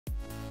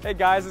Hey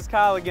guys, it's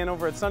Kyle again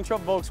over at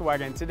Suntrup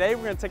Volkswagen. Today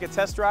we're going to take a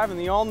test drive in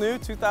the all-new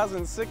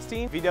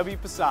 2016 VW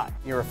Passat.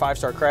 You're a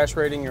 5-star crash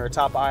rating, you're a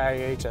top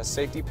IIHS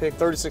safety pick,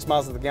 36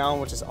 miles to the gallon,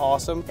 which is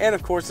awesome. And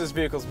of course, this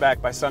vehicle's backed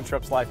by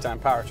Suntrup's lifetime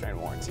powertrain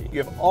warranty.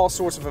 You have all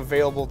sorts of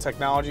available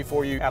technology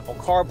for you: Apple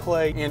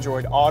CarPlay,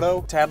 Android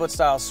Auto,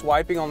 tablet-style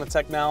swiping on the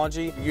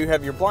technology. You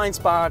have your blind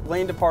spot,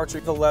 lane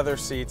departure, the leather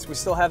seats. We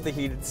still have the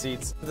heated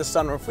seats, the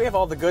sunroof. We have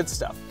all the good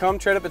stuff. Come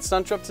trade up at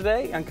Suntrup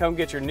today and come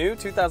get your new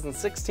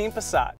 2016 Passat.